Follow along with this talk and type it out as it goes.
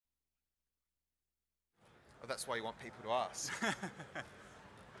that's why you want people to ask.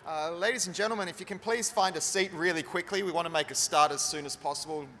 Ladies and gentlemen, if you can please find a seat really quickly. We want to make a start as soon as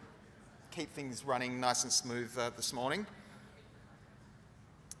possible. Keep things running nice and smooth this morning.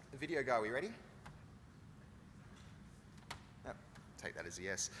 The video go, are we ready? Yep, take that as a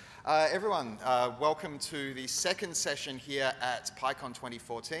yes. Everyone, welcome to the second session here at PyCon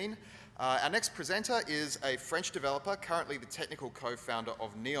 2014. Our next presenter is a French developer, currently the technical co-founder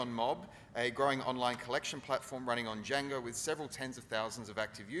of NeonMob, a growing online collection platform running on Django with several tens of thousands of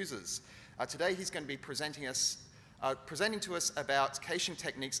active users. Today he's going to be presenting to us about caching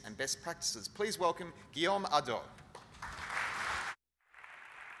techniques and best practices. Please welcome Guillaume Ardaud.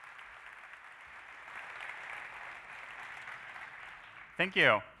 Thank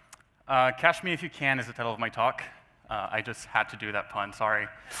you. Cache me if you can is the title of my talk. I just had to do that pun, sorry.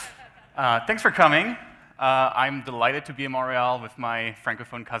 Thanks for coming. I'm delighted to be in Montreal with my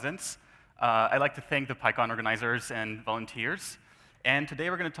Francophone cousins. I'd like to thank the PyCon organizers and volunteers. And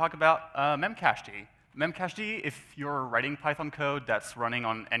today we're going to talk about Memcached. Memcached, if you're writing Python code that's running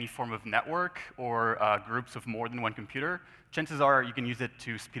on any form of network or groups of more than one computer, chances are you can use it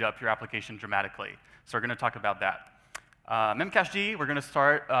to speed up your application dramatically. So we're going to talk about that. Memcached, we're going to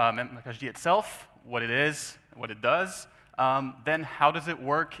start Memcached itself, what it is, what it does. Then how does it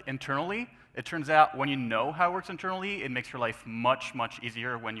work internally? It turns out when you know how it works internally, it makes your life much, much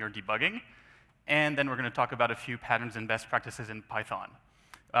easier when you're debugging. And then we're going to talk about a few patterns and best practices in Python.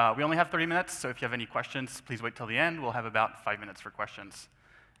 We only have 30 minutes, so if you have any questions, please wait till the end. We'll have about 5 minutes for questions.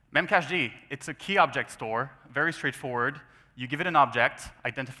 Memcached, it's a key object store, very straightforward. You give it an object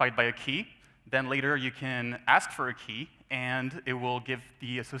identified by a key. Then later you can ask for a key, and it will give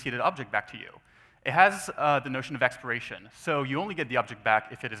the associated object back to you. It has the notion of expiration, so you only get the object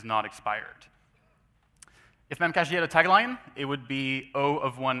back if it is not expired. If Memcached had a tagline, it would be O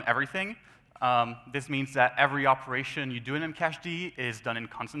of 1 everything. This means that every operation you do in Memcached is done in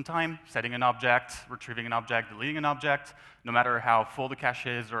constant time, setting an object, retrieving an object, deleting an object. No matter how full the cache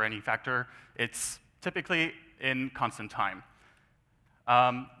is or any factor, it's typically in constant time.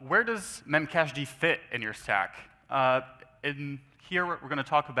 Where does Memcached fit in your stack? Here, we're going to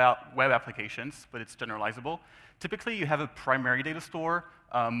talk about web applications, but it's generalizable. Typically, you have a primary data store.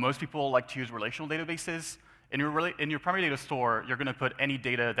 Most people like to use relational databases. In your primary data store, you're going to put any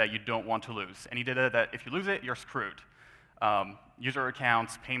data that you don't want to lose, any data that if you lose it, you're screwed. User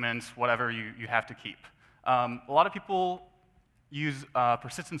accounts, payments, whatever you have to keep. A lot of people use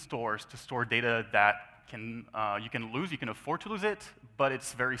persistent stores to store data that you can lose. You can afford to lose it, but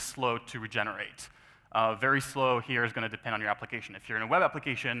it's very slow to regenerate. Very slow here is going to depend on your application. If you're in a web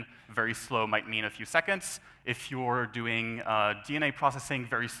application, very slow might mean a few seconds. If you're doing DNA processing,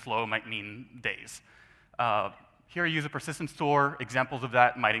 very slow might mean days. Here you use a persistent store. Examples of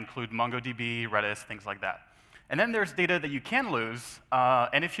that might include MongoDB, Redis, things like that. And then there's data that you can lose,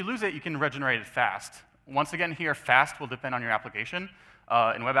 and if you lose it, you can regenerate it fast. Once again, here, fast will depend on your application.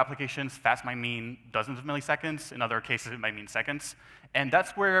 In web applications, fast might mean dozens of milliseconds. In other cases, it might mean seconds. And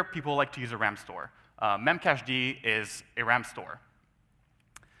that's where people like to use a RAM store. Memcached is a RAM store.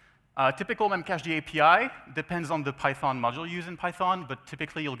 Typical Memcached API depends on the Python module you use in Python, but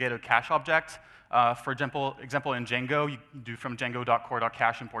typically you'll get a cache object. For example, in Django, you do from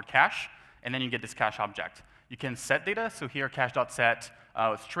django.core.cache import cache, and then you get this cache object. You can set data, so here cache.set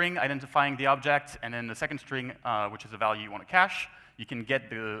string identifying the object, and then the second string, which is a value you want to cache. You can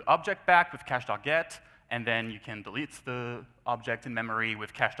get the object back with cache.get, and then you can delete the object in memory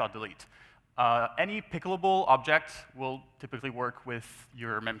with cache.delete. Any pickable object will typically work with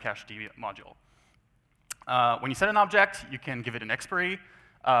your Memcached module. When you set an object, you can give it an expiry.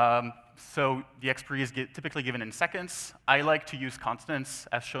 So the expiry is typically given in seconds. I like to use constants,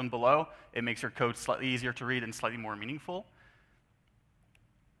 as shown below. It makes your code slightly easier to read and slightly more meaningful.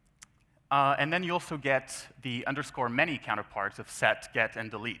 And then you also get the _many counterparts of set, get, and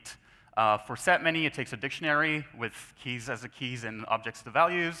delete. For set many, it takes a dictionary with keys as the keys and objects as the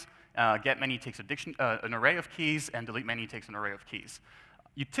values. Get many takes an array of keys, and delete many takes an array of keys.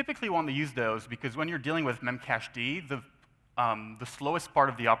 You typically want to use those because when you're dealing with Memcached, the slowest part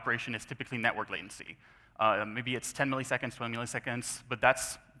of the operation is typically network latency. Maybe it's 10 milliseconds, 20 milliseconds, but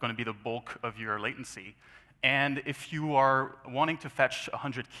that's going to be the bulk of your latency. And if you are wanting to fetch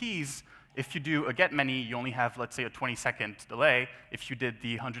 100 keys, if you do a get many, you only have, let's say, a 20-second delay. If you did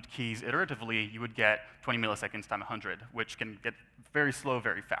the 100 keys iteratively, you would get 20 milliseconds times 100, which can get very slow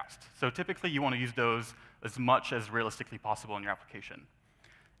very fast. So typically, you want to use those as much as realistically possible in your application.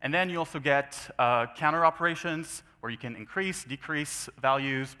 And then you also get counter operations, where you can increase, decrease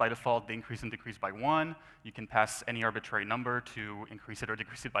values. By default, they increase and decrease by 1. You can pass any arbitrary number to increase it or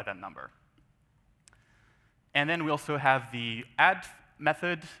decrease it by that number. And then we also have the add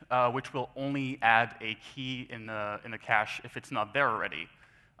method, which will only add a key in the cache if it's not there already.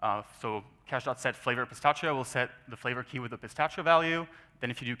 So cache.set flavor pistachio will set the flavor key with the pistachio value.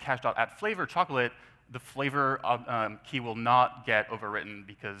 Then if you do cache.add flavor chocolate, the flavor key will not get overwritten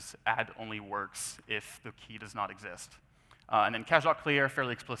because add only works if the key does not exist. And then cache.clear,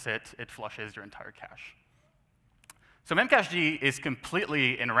 fairly explicit, it flushes your entire cache. So Memcached is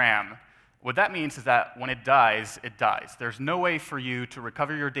completely in RAM. What that means is that when it dies, it dies. There's no way for you to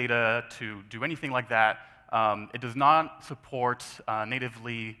recover your data, to do anything like that. It does not support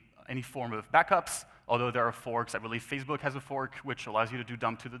natively any form of backups, although there are forks. I believe Facebook has a fork which allows you to do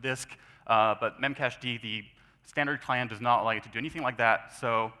dump to the disk. But Memcached, the standard client, does not allow you to do anything like that.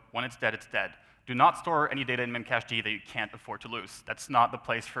 So when it's dead, it's dead. Do not store any data in Memcached that you can't afford to lose. That's not the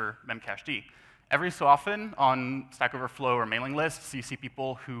place for Memcached. Every so often on Stack Overflow or mailing lists, you see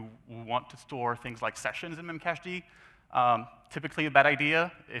people who want to store things like sessions in Memcached. Typically a bad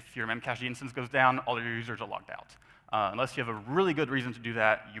idea. If your Memcached instance goes down, all your users are logged out. Unless you have a really good reason to do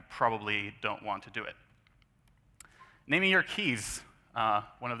that, you probably don't want to do it. Naming your keys,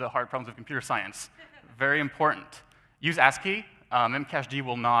 one of the hard problems of computer science. Very important. Use ASCII. Memcached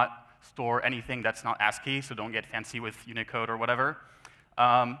will not store anything that's not ASCII, so don't get fancy with Unicode or whatever.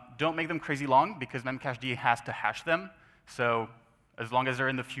 Don't make them crazy long, because Memcached has to hash them. So as long as they're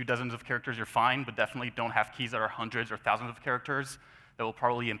in the few dozens of characters, you're fine, but definitely don't have keys that are hundreds or thousands of characters. That will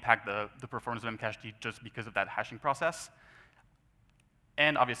probably impact the performance of Memcached just because of that hashing process.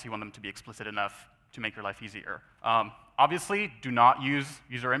 And obviously, you want them to be explicit enough to make your life easier. Obviously, do not use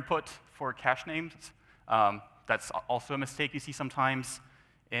user input for cache names. That's also a mistake you see sometimes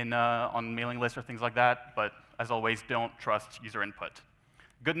on mailing lists or things like that. But as always, don't trust user input.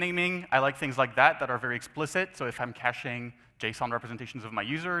 Good naming, I like things like that are very explicit. So if I'm caching JSON representations of my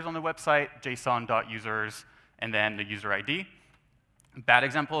users on the website, json.users, and then the user ID. Bad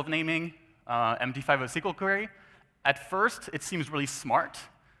example of naming, MD5 of SQL query. At first, it seems really smart,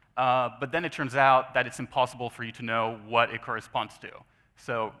 but then it turns out that it's impossible for you to know what it corresponds to.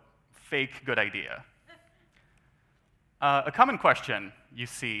 So fake good idea. A common question you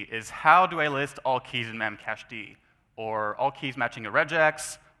see is, how do I list all keys in Memcached? Or all keys matching a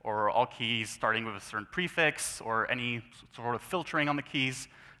regex, or all keys starting with a certain prefix, or any sort of filtering on the keys?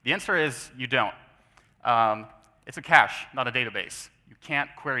 The answer is you don't. It's a cache, not a database. You can't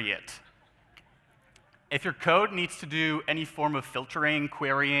query it. If your code needs to do any form of filtering,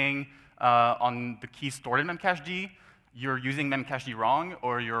 querying on the keys stored in Memcached, you're using Memcached wrong,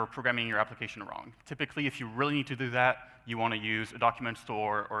 or you're programming your application wrong. Typically, if you really need to do that, you want to use a document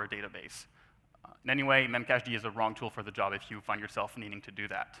store or a database. Anyway, Memcached is a wrong tool for the job if you find yourself needing to do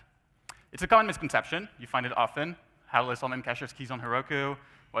that. It's a common misconception. You find it often. How to list all Memcached keys on Heroku.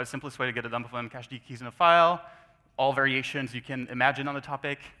 What is the simplest way to get a dump of Memcached keys in a file? All variations you can imagine on the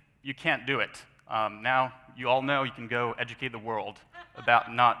topic. You can't do it. Now, you all know you can go educate the world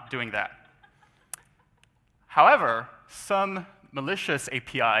about not doing that. However, some malicious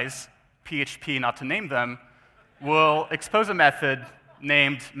APIs, PHP not to name them, will expose a method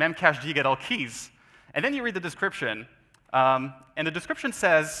named memcached get all keys. And then you read the description, and the description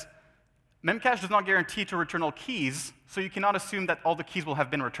says, Memcached does not guarantee to return all keys, so you cannot assume that all the keys will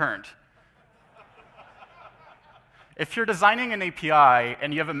have been returned. If you're designing an API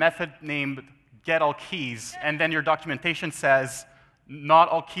and you have a method named get all keys, and then your documentation says not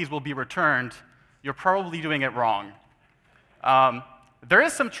all keys will be returned, you're probably doing it wrong. There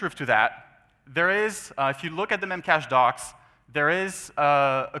is some truth to that. There is, if you look at the Memcached docs, there is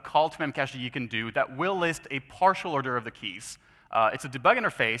a call to Memcached you can do that will list a partial order of the keys. It's a debug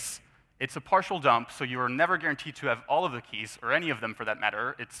interface. It's a partial dump, so you are never guaranteed to have all of the keys, or any of them for that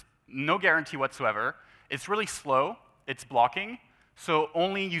matter. It's no guarantee whatsoever. It's really slow. It's blocking. So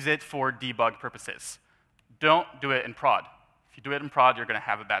only use it for debug purposes. Don't do it in prod. If you do it in prod, you're going to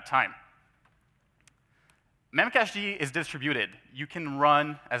have a bad time. Memcached is distributed. You can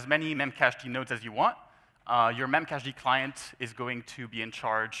run as many Memcached nodes as you want. Your Memcached client is going to be in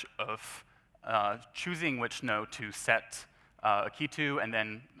charge of choosing which node to set a key to, and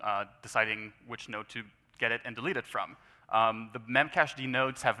then deciding which node to get it and delete it from. The Memcached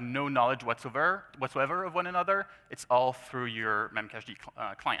nodes have no knowledge whatsoever of one another. It's all through your Memcached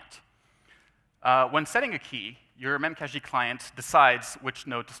client. When setting a key, your Memcached client decides which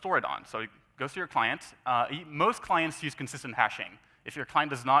node to store it on. So it goes to your client. Most clients use consistent hashing. If your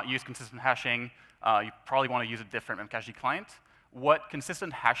client does not use consistent hashing, you probably want to use a different Memcached client. What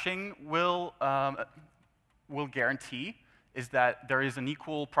consistent hashing will guarantee is that there is an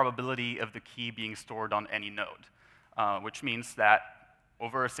equal probability of the key being stored on any node, which means that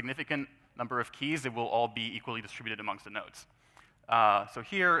over a significant number of keys, it will all be equally distributed amongst the nodes. So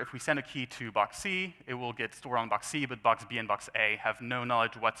here, if we send a key to box C, it will get stored on box C, but box B and box A have no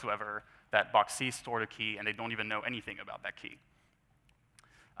knowledge whatsoever that box C stored a key, and they don't even know anything about that key.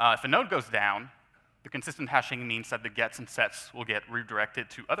 If a node goes down, the consistent hashing means that the gets and sets will get redirected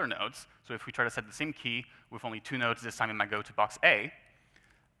to other nodes. So if we try to set the same key with only 2 nodes, this time it might go to box A.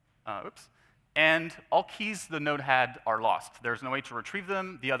 And all keys the node had are lost. There's no way to retrieve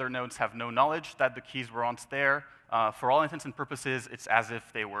them. The other nodes have no knowledge that the keys were once there. For all intents and purposes, it's as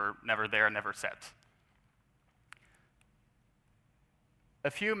if they were never there, never set.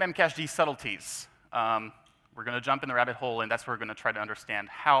 A few Memcached subtleties. We're going to jump in the rabbit hole, and that's where we're going to try to understand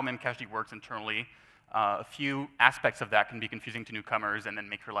how Memcached works internally. A few aspects of that can be confusing to newcomers and then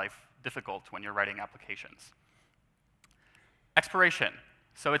make your life difficult when you're writing applications. Expiration.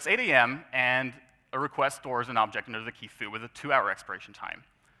 So it's 8 a.m., and a request stores an object under the key foo with a 2-hour expiration time.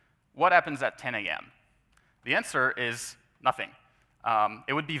 What happens at 10 a.m.? The answer is nothing.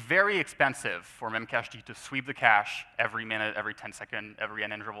 It would be very expensive for Memcached to sweep the cache every minute, every 10 seconds, every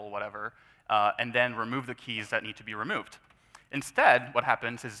n interval, whatever, and then remove the keys that need to be removed. Instead, what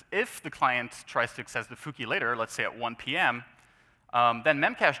happens is if the client tries to access the foo key later, let's say at 1 p.m., then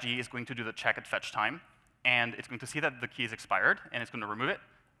Memcached is going to do the check at fetch time, and it's going to see that the key is expired, and it's going to remove it,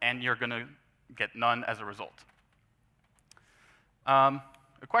 and you're going to get none as a result. A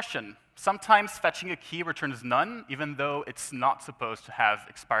question. Sometimes fetching a key returns none, even though it's not supposed to have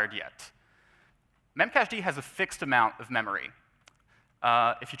expired yet. Memcached has a fixed amount of memory.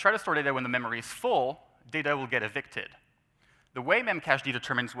 If you try to store data when the memory is full, data will get evicted. The way Memcached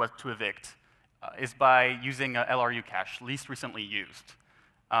determines what to evict is by using a LRU cache, least recently used.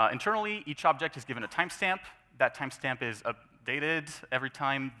 Internally, each object is given a timestamp. That timestamp is updated every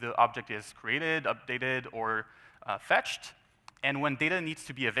time the object is created, updated, or fetched. And when data needs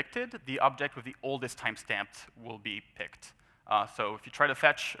to be evicted, the object with the oldest timestamp will be picked. So if you try to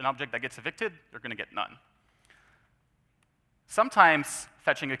fetch an object that gets evicted, you're going to get none. Sometimes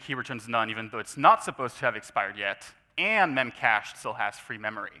fetching a key returns none, even though it's not supposed to have expired yet, and Memcached still has free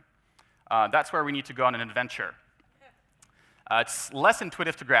memory. That's where we need to go on an adventure. It's less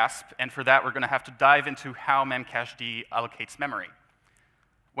intuitive to grasp, and for that, we're going to have to dive into how Memcached allocates memory.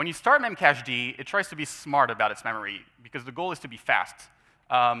 When you start Memcached, it tries to be smart about its memory, because the goal is to be fast.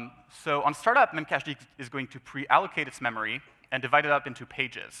 So on startup, Memcached is going to pre-allocate its memory and divide it up into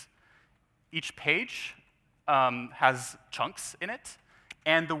pages. Each page has chunks in it,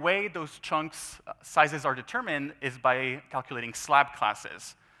 and the way those chunks sizes are determined is by calculating slab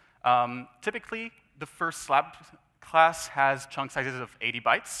classes. Typically, the first slab class has chunk sizes of 80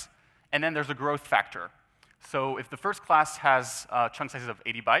 bytes, and then there's a growth factor. So if the first class has chunk sizes of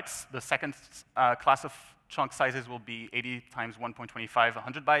 80 bytes, the second class of chunk sizes will be 80 times 1.25,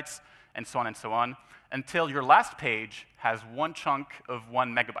 100 bytes, and so on, until your last page has one chunk of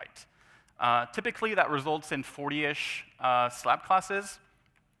 1 megabyte. Typically, that results in 40-ish slab classes.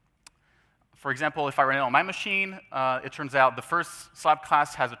 For example, if I run it on my machine, it turns out the first slab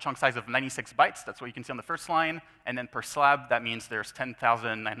class has a chunk size of 96 bytes. That's what you can see on the first line. And then per slab, that means there's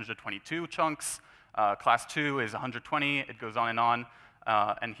 10,922 chunks. Class 2 is 120. It goes on.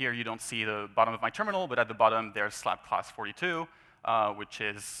 And here you don't see the bottom of my terminal, but at the bottom, there's slab class 42, which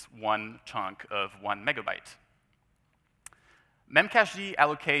is one chunk of 1 megabyte. Memcached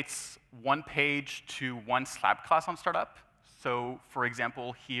allocates one page to one slab class on startup. So for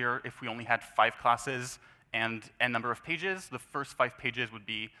example, here, if we only had 5 classes and n number of pages, the first 5 pages would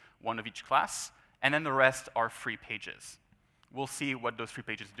be one of each class, and then the rest are free pages. We'll see what those free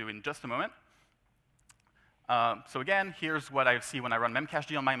pages do in just a moment. So again, here's what I see when I run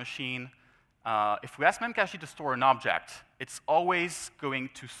Memcached on my machine. If we ask Memcached to store an object, it's always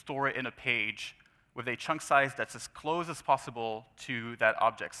going to store it in a page with a chunk size that's as close as possible to that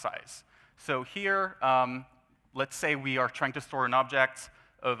object size. So here, let's say we are trying to store an object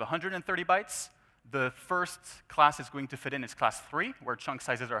of 130 bytes. The first class is going to fit in is class 3, where chunk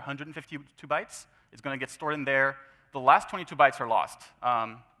sizes are 152 bytes. It's going to get stored in there. The last 22 bytes are lost.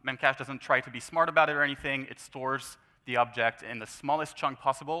 Memcached doesn't try to be smart about it or anything. It stores the object in the smallest chunk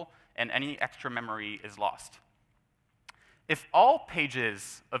possible, and any extra memory is lost. If all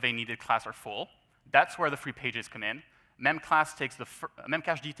pages of a needed class are full, that's where the free pages come in. Memcached takes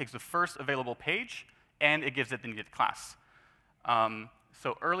the first available page, and it gives it the needed class.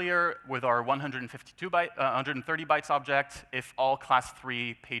 So earlier, with our 130 bytes object, if all class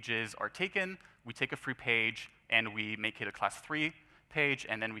 3 pages are taken, we take a free page, and we make it a class 3 page,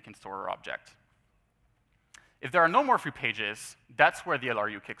 and then we can store our object. If there are no more free pages, that's where the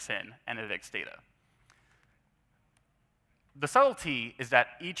LRU kicks in and evicts data. The subtlety is that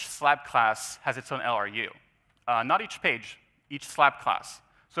each slab class has its own LRU. Not each page, each slab class.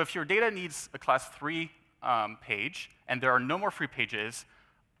 So if your data needs a class 3 page, and there are no more free pages,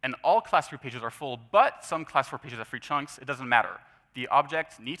 and all class 3 pages are full, but some class 4 pages have free chunks, it doesn't matter. The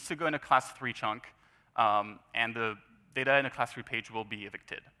object needs to go in a class 3 chunk, and the data in a class 3 page will be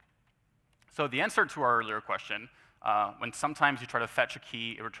evicted. So the answer to our earlier question, when sometimes you try to fetch a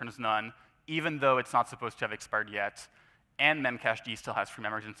key, it returns none, even though it's not supposed to have expired yet, and Memcached still has free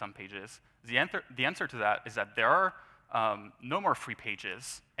memories in some pages, the answer to that is that there are no more free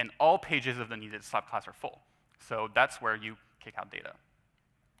pages, and all pages of the needed slab class are full. So that's where you kick out data.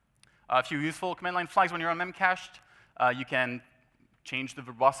 A few useful command line flags when you're on Memcached. You can change the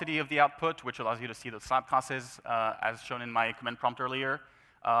verbosity of the output, which allows you to see the slab classes, as shown in my command prompt earlier.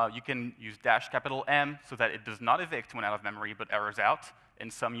 You can use -M so that it does not evict when out of memory, but errors out.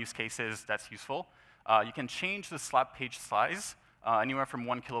 In some use cases, that's useful. You can change the slab page size anywhere from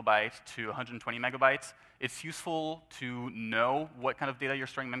 1 kilobyte to 120 megabytes. It's useful to know what kind of data you're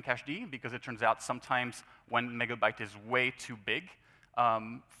storing in Memcached, because it turns out sometimes 1 megabyte is way too big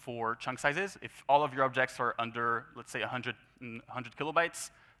for chunk sizes. If all of your objects are under, let's say, 100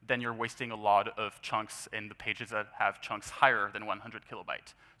 kilobytes, then you're wasting a lot of chunks in the pages that have chunks higher than 100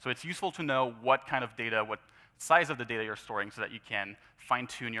 kilobyte. So it's useful to know what kind of data, what size of the data you're storing, so that you can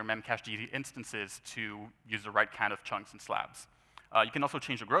fine-tune your Memcached instances to use the right kind of chunks and slabs. You can also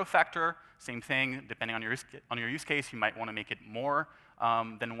change the growth factor. Same thing, depending on your use case, you might want to make it more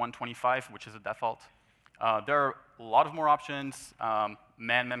than 125, which is a default. There are a lot of more options.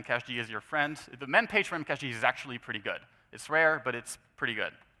 Man Memcached is your friend. The man page for Memcached is actually pretty good. It's rare, but it's pretty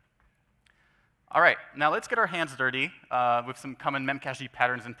good. All right, now let's get our hands dirty with some common Memcached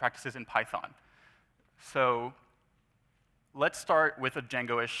patterns and practices in Python. So let's start with a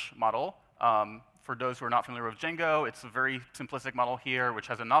Django-ish model. For those who are not familiar with Django, it's a very simplistic model here, which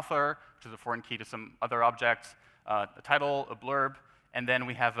has an author, which is a foreign key to some other object, a title, a blurb, and then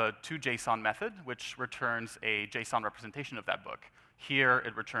we have a toJSON method, which returns a JSON representation of that book. Here,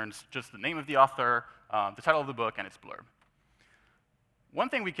 it returns just the name of the author, the title of the book, and its blurb. One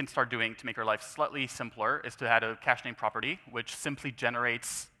thing we can start doing to make our life slightly simpler is to add a cache name property, which simply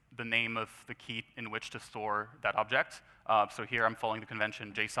generates the name of the key in which to store that object. So here I'm following the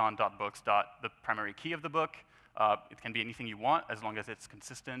convention json.books. The primary key of the book. It can be anything you want, as long as it's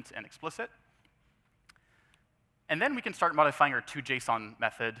consistent and explicit. And then we can start modifying our toJSON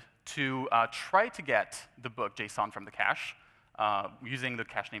method to try to get the book JSON from the cache using the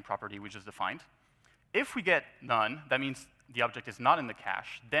cache name property we just defined. If we get none, that means the object is not in the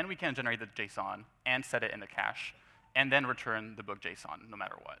cache. Then we can generate the JSON and set it in the cache, and then return the book JSON, no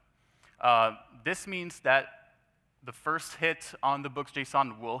matter what. This means that the first hit on the book's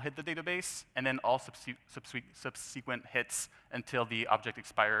JSON will hit the database, and then all subsequent hits until the object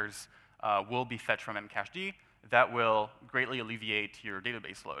expires will be fetched from Memcached. That will greatly alleviate your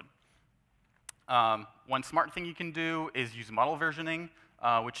database load. One smart thing you can do is use model versioning,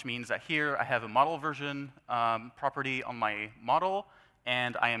 which means that here I have a model version property on my model,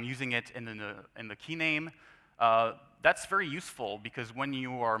 and I am using it in the key name. That's very useful, because when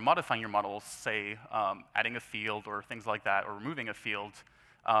you are modifying your models, say adding a field or things like that, or removing a field,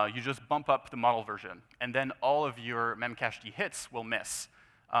 you just bump up the model version, and then all of your Memcached hits will miss.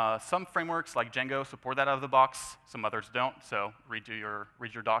 Some frameworks like Django support that out of the box, some others don't, so read your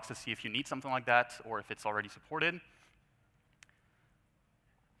docs to see if you need something like that or if it's already supported.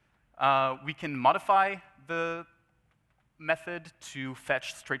 We can modify the method to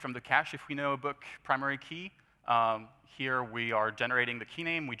fetch straight from the cache if we know a book primary key. Here we are generating the key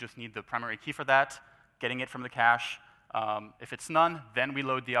name. We just need the primary key for that, getting it from the cache. If it's none, then we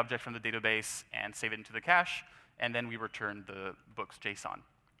load the object from the database and save it into the cache, and then we return the book's JSON.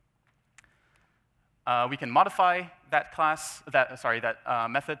 We can modify that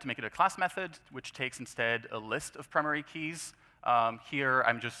method to make it a class method, which takes instead a list of primary keys. Here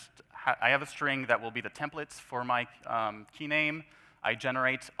I have a string that will be the templates for my key name. I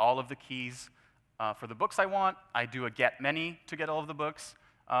generate all of the keys for the books I want. I do a get many to get all of the books.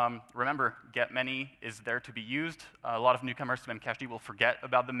 Remember, get many is there to be used. A lot of newcomers to Memcached will forget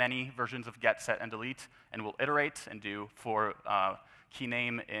about the many versions of get, set, and delete, and will iterate and do for key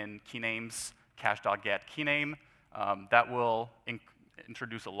name in key names cache.get key name. That will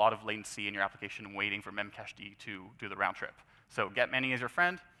introduce a lot of latency in your application waiting for Memcached to do the round trip. So get many is your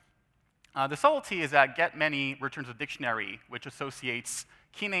friend. The subtlety is that get many returns a dictionary which associates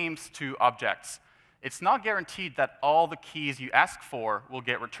key names to objects. It's not guaranteed that all the keys you ask for will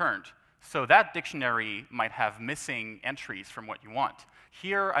get returned. So that dictionary might have missing entries from what you want.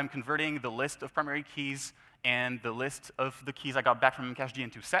 Here, I'm converting the list of primary keys and the list of the keys I got back from Memcached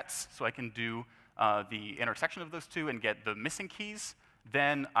into sets, so I can do the intersection of those two and get the missing keys.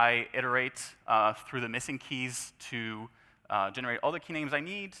 Then I iterate through the missing keys to generate all the key names I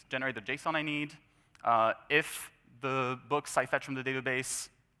need, generate the JSON I need. If the books I fetch from the database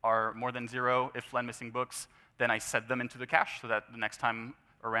are more than 0, if len missing books, then I set them into the cache so that the next time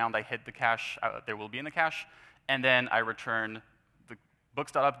around I hit the cache, there will be in the cache. And then I return the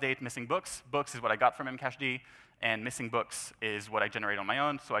books.update missing books. Books is what I got from Memcached, and missing books is what I generate on my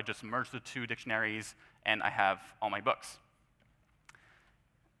own. So I just merge the two dictionaries, and I have all my books.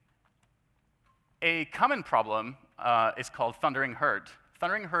 A common problem is called thundering herd.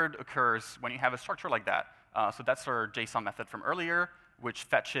 Thundering herd occurs when you have a structure like that. So that's our JSON method from earlier, which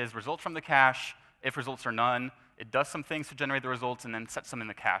fetches results from the cache. If results are none, it does some things to generate the results and then sets them in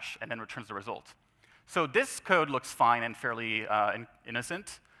the cache and then returns the result. So this code looks fine and fairly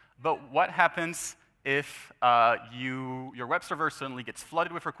innocent. But what happens if your web server suddenly gets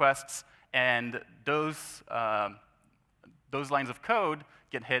flooded with requests and those lines of code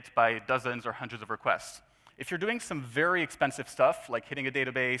get hit by dozens or hundreds of requests? If you're doing some very expensive stuff, like hitting a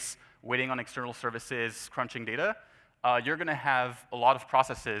database, waiting on external services, crunching data, you're going to have a lot of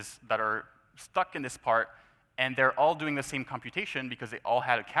processes that are stuck in this part, and they're all doing the same computation because they all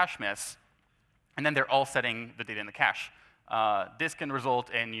had a cache miss, and then they're all setting the data in the cache. This can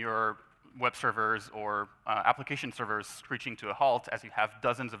result in your web servers or application servers screeching to a halt as you have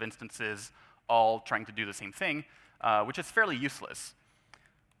dozens of instances all trying to do the same thing, which is fairly useless.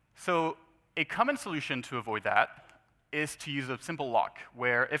 So a common solution to avoid that is to use a simple lock,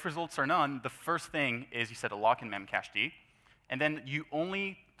 where if results are none, the first thing is you set a lock in Memcached, and then you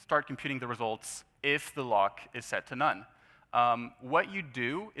only start computing the results if the lock is set to none. What you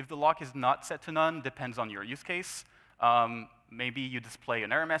do if the lock is not set to none depends on your use case. Maybe you display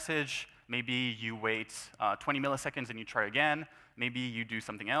an error message. Maybe you wait 20 milliseconds and you try again. Maybe you do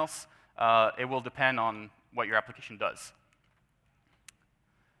something else. It will depend on what your application does.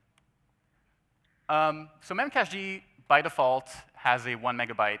 So Memcached, by default, has a 1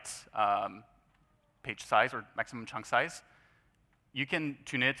 megabyte page size or maximum chunk size. You can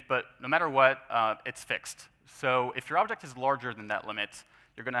tune it, but no matter what, it's fixed. So if your object is larger than that limit,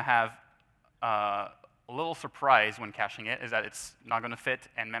 you're going to have a little surprise when caching it, is that it's not going to fit,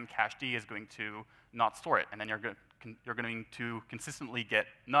 and Memcached is going to not store it. And then you're going to consistently get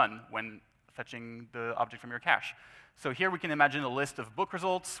none when fetching the object from your cache. So here we can imagine a list of book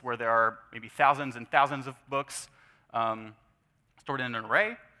results where there are maybe thousands and thousands of books stored in an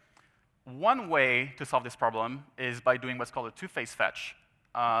array. One way to solve this problem is by doing what's called a two-phase fetch.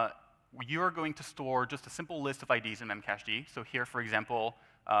 You are going to store just a simple list of IDs in Memcached. So here, for example,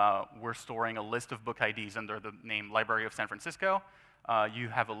 we're storing a list of book IDs under the name Library of San Francisco. You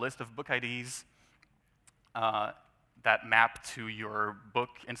have a list of book IDs that map to your book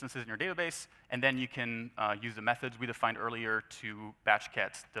instances in your database, and then you can use the methods we defined earlier to batch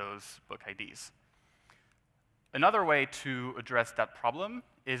get those book IDs. Another way to address that problem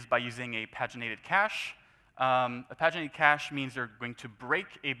is by using a paginated cache. A paginated cache means you're going to break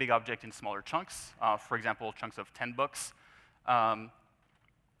a big object in smaller chunks, for example, chunks of 10 books.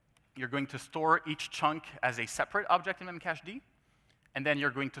 You're going to store each chunk as a separate object in Memcached, and then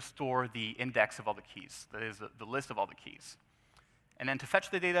you're going to store the index of all the keys, that is, the list of all the keys. And then to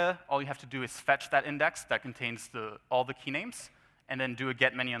fetch the data, all you have to do is fetch that index that contains all the key names, and then do a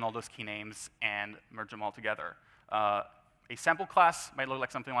get many on all those key names and merge them all together. A sample class might look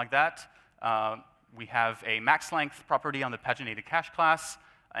like something like that. We have a max length property on the paginated cache class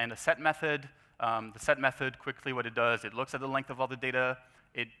and a set method. The set method, quickly what it does, it looks at the length of all the data.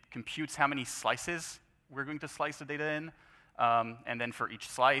 It computes how many slices we're going to slice the data in. And then for each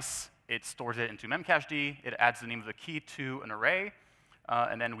slice, it stores it into Memcached. It adds the name of the key to an array.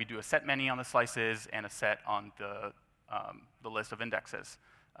 And then we do a set many on the slices and a set on the list of indexes.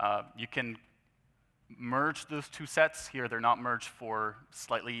 You can merge those two sets. Here, they're not merged for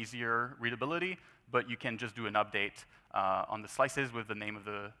slightly easier readability, but you can just do an update on the slices with the name of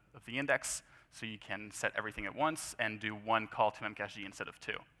the index, so you can set everything at once and do one call to Memcached instead of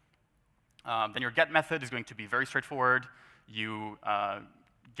two. Then your get method is going to be very straightforward. You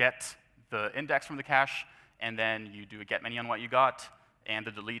get the index from the cache, and then you do a get many on what you got, and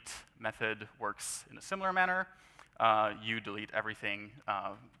the delete method works in a similar manner. You delete everything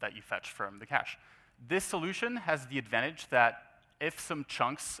that you fetch from the cache. This solution has the advantage that if some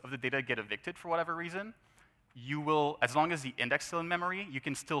chunks of the data get evicted for whatever reason, you will, as long as the index is still in memory, you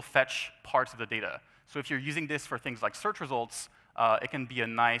can still fetch parts of the data. So if you're using this for things like search results, it can be a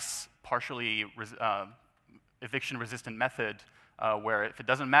nice, partially eviction-resistant method where if it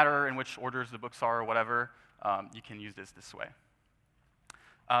doesn't matter in which orders the books are or whatever, you can use this way.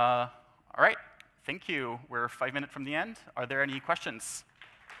 All right, thank you. We're 5 minutes from the end. Are there any questions?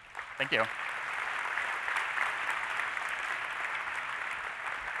 Thank you.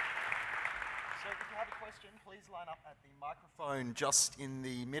 Please line up at the microphone just in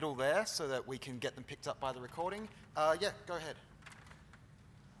the middle there so that we can get them picked up by the recording. Yeah, go ahead.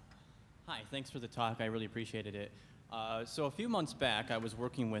 Hi, thanks for the talk. I really appreciated it. So a few months back, I was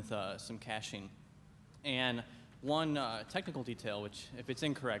working with some caching. And one technical detail, which if it's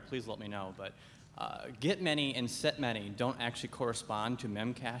incorrect, please let me know, but get many and set many don't actually correspond to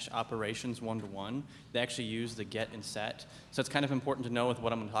Memcached operations one-to-one. They actually use the get and set. So it's kind of important to know with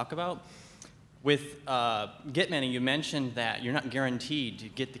what I'm going to talk about. With get many, you mentioned that you're not guaranteed to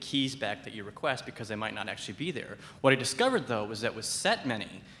get the keys back that you request because they might not actually be there. What I discovered, though, was that with set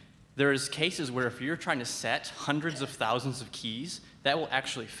many, there's cases where if you're trying to set hundreds of thousands of keys, that will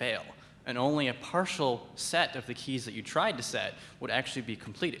actually fail. And only a partial set of the keys that you tried to set would actually be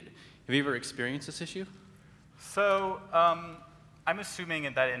completed. Have you ever experienced this issue? So I'm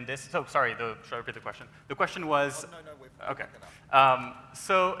assuming that in this, so sorry, should I repeat the question? The question was, No, okay.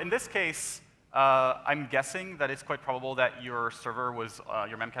 So in this case, I'm guessing that it's quite probable that your server was,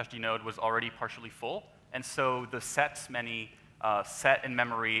 your Memcached node was already partially full, and so the set many set in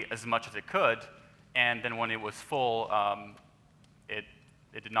memory as much as it could, and then when it was full, it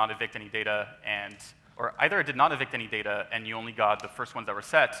did not evict any data, or either it did not evict any data and you only got the first ones that were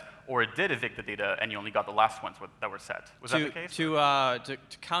set, or it did evict the data and you only got the last ones that were set. Was that the case? To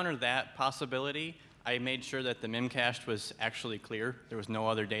counter that possibility, I made sure that the Memcached was actually clear. There was no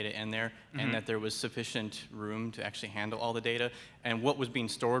other data in there, and that there was sufficient room to actually handle all the data. And what was being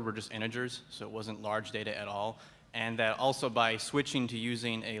stored were just integers, so it wasn't large data at all. And that also by switching to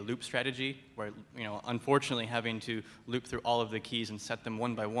using a loop strategy, where unfortunately having to loop through all of the keys and set them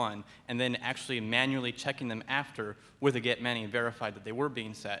one by one, and then actually manually checking them after with a get many verified that they were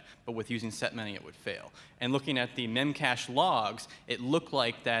being set, but with using set many it would fail. And looking at the Memcached logs, it looked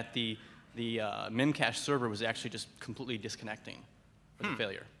like that the Memcached server was actually just completely disconnecting with the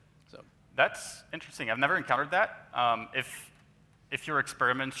failure. So that's interesting. I've never encountered that. If your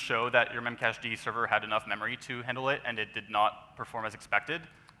experiments show that your Memcached server had enough memory to handle it and it did not perform as expected,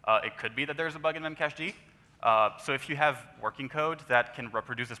 it could be that there's a bug in Memcached. So if you have working code that can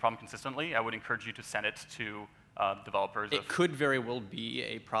reproduce this problem consistently, I would encourage you to send it to developers. It could very well be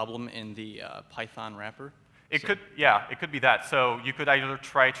a problem in the Python wrapper. It could be that. So you could either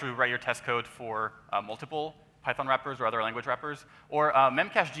try to write your test code for multiple Python wrappers or other language wrappers, or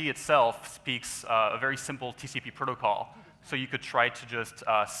Memcached itself speaks a very simple TCP protocol. So you could try to just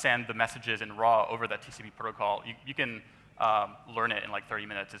send the messages in raw over that TCP protocol. You can learn it in like 30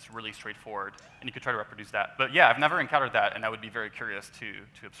 minutes. It's really straightforward, and you could try to reproduce that. But yeah, I've never encountered that, and I would be very curious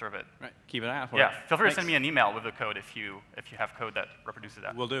to observe it. Right, keep an eye out for it. Yeah, feel free to send me an email with the code if you have code that reproduces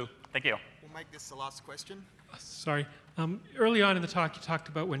that. Will do. Thank you. We'll make this the last question. Sorry. Early on in the talk, you talked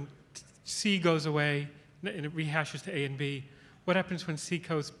about when C goes away and it rehashes to A and B. What happens when C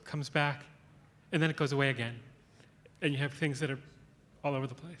comes back and then it goes away again? And you have things that are all over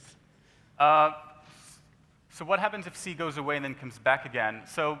the place. So what happens if C goes away and then comes back again?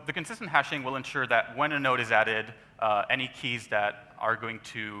 So the consistent hashing will ensure that when a node is added, any keys that are going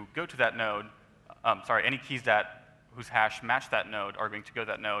to go to that node, any keys whose hash match that node are going to go to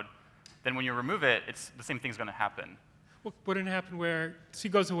that node. Then when you remove it, the same thing's going to happen. Well, wouldn't it happen where C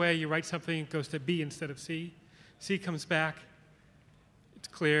goes away, you write something, it goes to B instead of C? C comes back, it's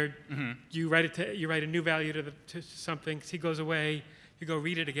cleared. You write a new value to something. C goes away. You go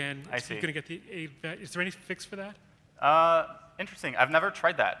read it again. I see. You're going to get the A value. Is there any fix for that? Interesting. I've never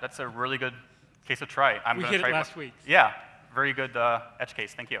tried that. That's a really good case to try. We hit it last week. Yeah, very good edge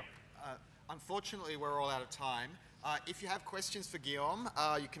case. Thank you. Unfortunately, we're all out of time. If you have questions for Guillaume,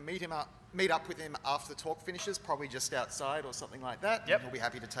 you can meet up with him after the talk finishes, probably just outside or something like that. Yep. We'll be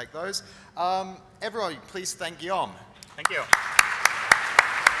happy to take those. Everyone, please thank Guillaume. Thank you.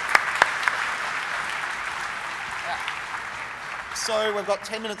 So we've got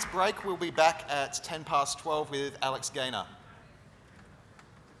 10 minutes break. We'll be back at 12:10 with Alex Gaynor.